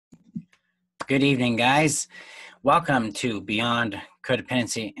Good evening, guys. Welcome to Beyond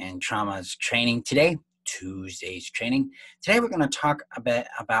Codependency and Trauma's training today, Tuesday's training. Today, we're going to talk a bit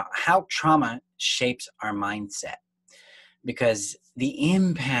about how trauma shapes our mindset, because the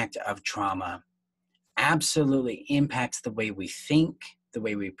impact of trauma absolutely impacts the way we think, the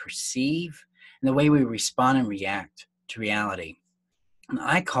way we perceive, and the way we respond and react to reality. And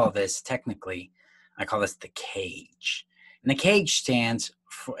I call this the CAJE. And the CAJE stands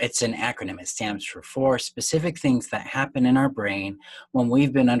for, it's an acronym. It stands for 4 specific things that happen in our brain when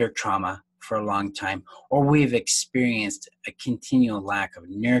we've been under trauma for a long time, or we've experienced a continual lack of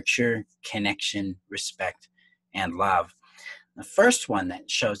nurture, connection, respect, and love. The first one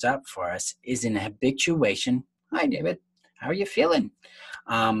that shows up for us is an habituation. Hi, David. How are you feeling?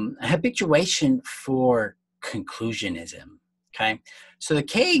 A habituation for conclusionism. Okay, so the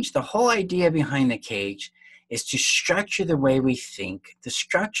CAJE, the whole idea behind the CAJE is to structure the way we think, to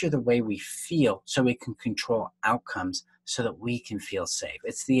structure the way we feel so we can control outcomes so that we can feel safe.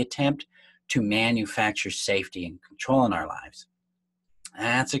 It's the attempt to manufacture safety and control in our lives.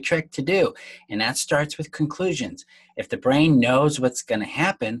 That's a trick to do, and that starts with conclusions. If the brain knows what's going to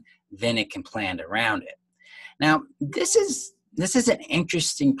happen, then it can plan around it. Now, this is an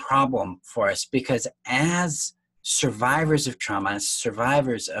interesting problem for us, because as survivors of trauma, as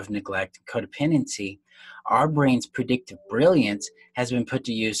survivors of neglect and codependency, our brain's predictive brilliance has been put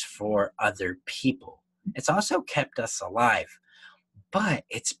to use for other people. It's also kept us alive, but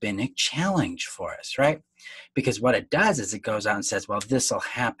it's been a challenge for us, right? Because what it does is it goes out and says, well, this will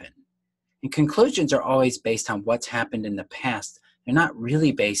happen. And conclusions are always based on what's happened in the past. They're not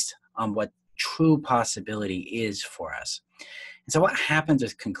really based on what true possibility is for us. And so what happens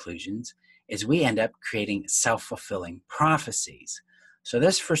with conclusions is we end up creating self-fulfilling prophecies. So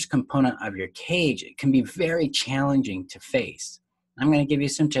this first component of your CAJE, it can be very challenging to face. I'm going to give you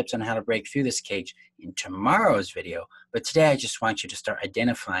some tips on how to break through this CAJE in tomorrow's video, but today I just want you to start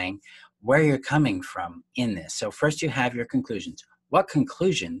identifying where you're coming from in this. So first you have your conclusions. What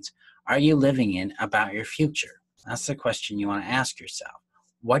conclusions are you living in about your future? That's the question you want to ask yourself.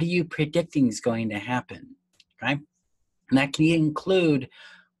 What are you predicting is going to happen? Okay? And that can include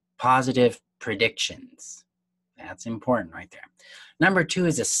positive predictions. That's important right there. Number 2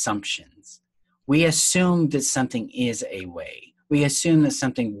 is assumptions. We assume that something is a way. We assume that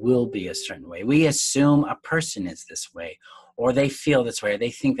something will be a certain way. We assume a person is this way, or they feel this way, or they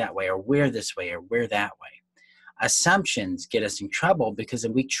think that way, or we're this way, or we're that way. Assumptions get us in trouble because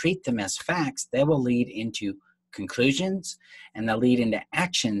if we treat them as facts, they will lead into conclusions, and they'll lead into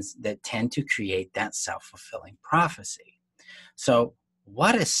actions that tend to create that self-fulfilling prophecy. So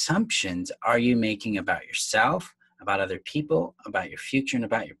what assumptions are you making about yourself, about other people, about your future, and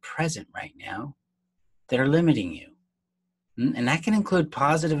about your present right now that are limiting you? And that can include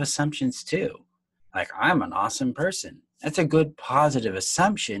positive assumptions too. Like, I'm an awesome person. That's a good positive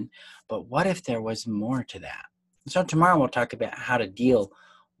assumption, but what if there was more to that? So tomorrow we'll talk about how to deal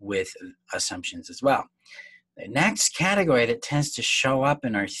with assumptions as well. The next category that tends to show up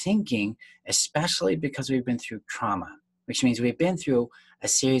in our thinking, especially because we've been through trauma, which means we've been through a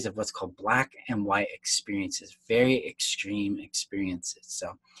series of what's called black and white experiences, very extreme experiences.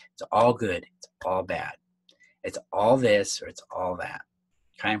 So it's all good, it's all bad. It's all this or it's all that,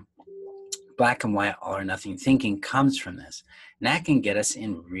 okay? Black and white, all or nothing thinking comes from this. And that can get us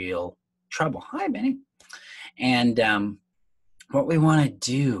in real trouble. Hi, Benny. And what we want to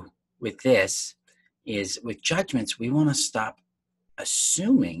do with this is, with judgments, we want to stop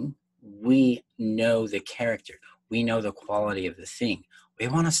assuming we know the character. We know the quality of the thing. We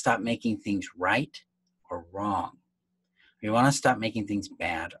want to stop making things right or wrong. We want to stop making things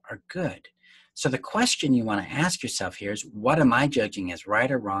bad or good. So the question you want to ask yourself here is, what am I judging as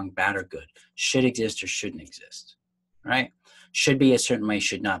right or wrong, bad or good? Should exist or shouldn't exist, right? Should be a certain way,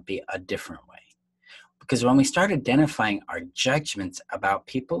 should not be a different way. Because when we start identifying our judgments about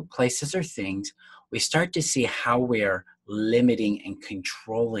people, places, or things, we start to see how we are limiting and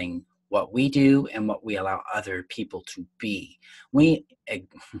controlling what we do and what we allow other people to be. We,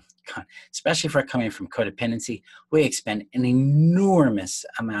 especially if we're coming from codependency, we expend an enormous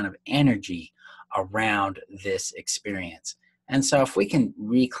amount of energy around this experience. And so if we can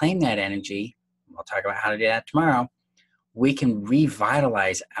reclaim that energy, we'll talk about how to do that tomorrow, we can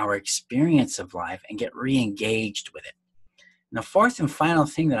revitalize our experience of life and get re-engaged with it. And the fourth and final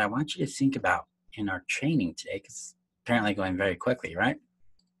thing that I want you to think about in our training today, because it's apparently going very quickly, right,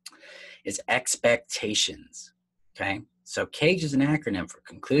 is expectations, okay? So CAJE is an acronym for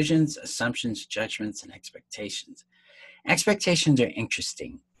conclusions, assumptions, judgments, and expectations. Expectations are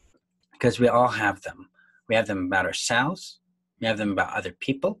interesting because we all have them. We have them about ourselves, we have them about other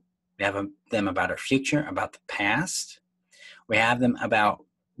people, We have them about our future, about the past. We have them about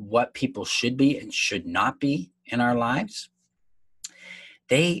what people should be and should not be in our lives.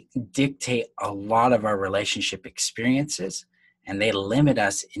 They dictate a lot of our relationship experiences, and they limit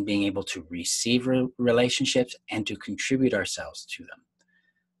us in being able to receive relationships and to contribute ourselves to them.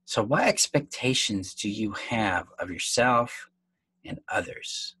 So what expectations do you have of yourself and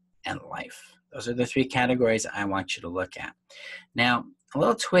others and life? Those are the three categories I want you to look at. Now, a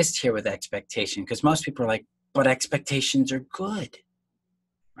little twist here with expectation, because most people are like, but expectations are good,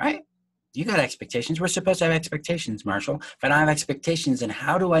 right? You got expectations. We're supposed to have expectations, Marshall. If I don't have expectations, then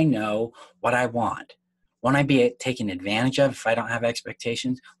how do I know what I want? Won't I be taken advantage of if I don't have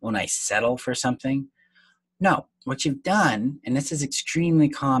expectations? Won't I settle for something? No. What you've done, and this is extremely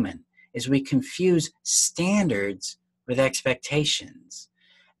common, is we confuse standards with expectations.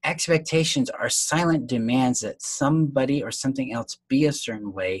 Expectations are silent demands that somebody or something else be a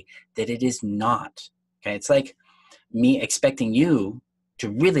certain way that it is not. Okay, it's like me expecting you to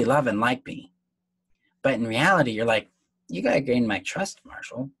really love and like me. But in reality, you're like, you got to gain my trust,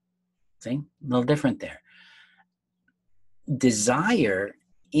 Marshall. See, a little different there. Desire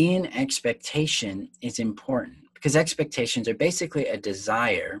in expectation is important because expectations are basically a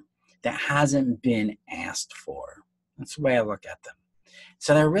desire that hasn't been asked for. That's the way I look at them.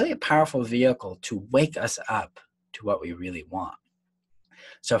 So they're really a powerful vehicle to wake us up to what we really want.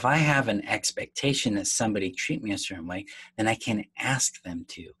 So if I have an expectation that somebody treat me a certain way, then I can ask them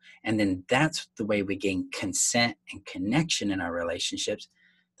to. And then that's the way we gain consent and connection in our relationships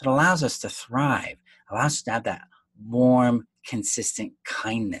that allows us to thrive, allows us to have that warm, consistent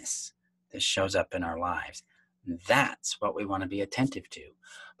kindness that shows up in our lives. That's what we want to be attentive to.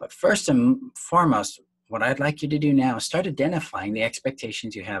 But first and foremost, what I'd like you to do now is start identifying the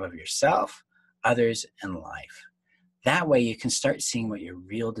expectations you have of yourself, others, and life. That way you can start seeing what your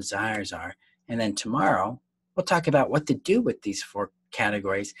real desires are. And then tomorrow, we'll talk about what to do with these 4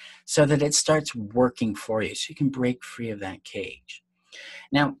 categories so that it starts working for you, so you can break free of that cage.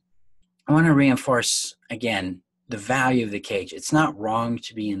 Now, I want to reinforce, again, the value of the cage. It's not wrong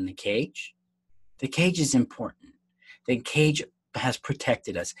to be in the cage. The cage is important. The cage has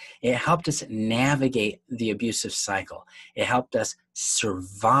protected us. It helped us navigate the abusive cycle. It helped us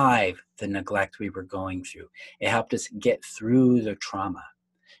survive the neglect we were going through. It helped us get through the trauma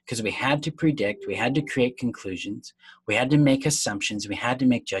because we had to predict, we had to create conclusions, we had to make assumptions, we had to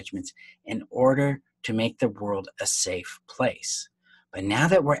make judgments in order to make the world a safe place. But now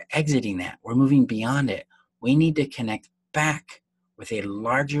that we're exiting that, we're moving beyond it, we need to connect back with a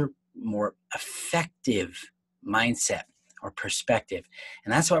larger, more effective mindset or perspective.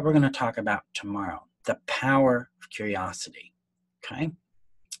 And that's what we're going to talk about tomorrow, the power of curiosity. Okay?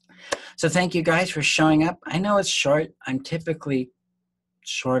 So thank you guys for showing up. I know it's short. I'm typically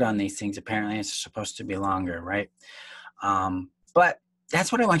short on these things. Apparently it's supposed to be longer, right? But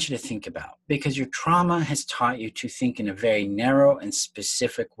that's what I want you to think about, because your trauma has taught you to think in a very narrow and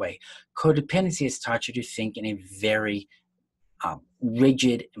specific way. Codependency has taught you to think in a very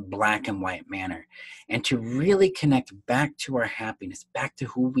rigid black and white manner, and to really connect back to our happiness, back to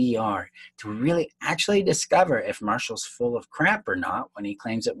who we are, to really actually discover if Marshall's full of crap or not when he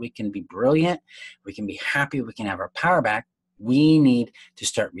claims that we can be brilliant, we can be happy, we can have our power back. We need to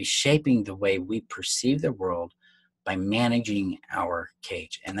start reshaping the way we perceive the world by managing our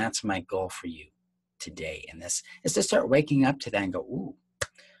cage. And that's my goal for you today in this, is to start waking up to that and go, ooh,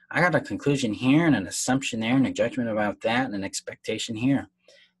 I got a conclusion here and an assumption there and a judgment about that and an expectation here.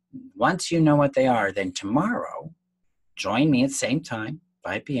 Once you know what they are, then tomorrow, join me at the same time,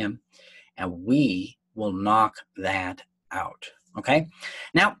 5 p.m., and we will knock that out, okay?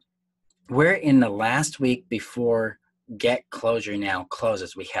 Now, we're in the last week before Get Closure Now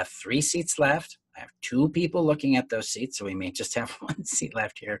closes. We have 3 seats left. I have 2 people looking at those seats, so we may just have 1 seat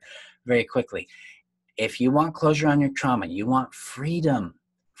left here very quickly. If you want closure on your trauma, you want freedom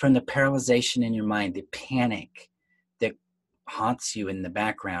from the paralyzation in your mind, the panic that haunts you in the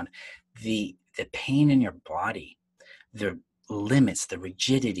background, the pain in your body, the limits, the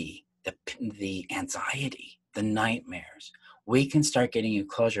rigidity, the anxiety, the nightmares. We can start getting you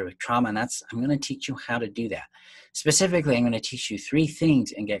closure with trauma, and I'm going to teach you how to do that. Specifically, I'm going to teach you 3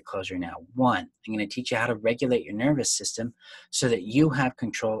 things in Get Closure Now. 1, I'm going to teach you how to regulate your nervous system so that you have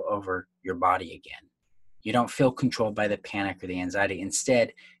control over your body again. You don't feel controlled by the panic or the anxiety.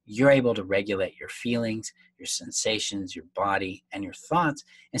 Instead, you're able to regulate your feelings, your sensations, your body, and your thoughts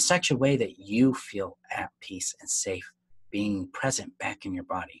in such a way that you feel at peace and safe being present back in your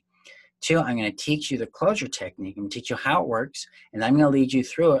body. 2, I'm going to teach you the closure technique. I'm going to teach you how it works, and I'm going to lead you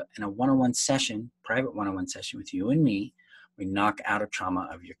through it in a one-on-one session, private one-on-one session with you and me, We knock out a trauma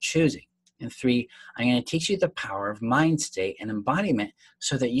of your choosing. And 3, I'm going to teach you the power of mind state and embodiment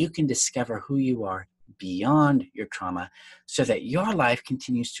so that you can discover who you are beyond your trauma so that your life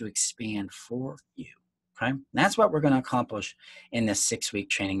continues to expand for you. Okay? And that's what we're going to accomplish in this 6-week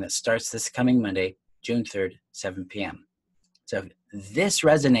training that starts this coming Monday, June 3rd, 7 p.m. So if this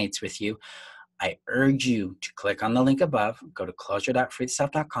resonates with you, I urge you to click on the link above, go to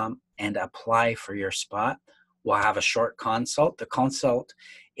closure.freetheself.com and apply for your spot. We'll have a short consult. The consult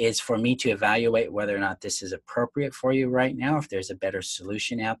is for me to evaluate whether or not this is appropriate for you right now, if there's a better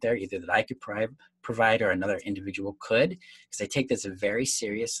solution out there, either that I could provide or another individual could, because I take this very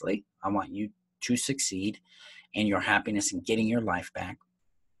seriously. I want you to succeed in your happiness and getting your life back.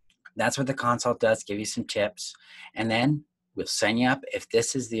 That's what the consult does, give you some tips, and then we'll sign you up if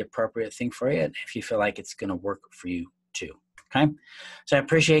this is the appropriate thing for you, and if you feel like it's going to work for you too. Okay? So I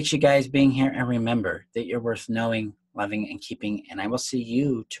appreciate you guys being here, and remember that you're worth knowing, loving, and keeping, and I will see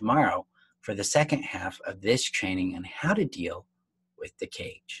you tomorrow for the second half of this training on how to deal with the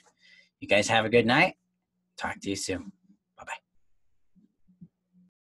cage. You guys have a good night. Talk to you soon.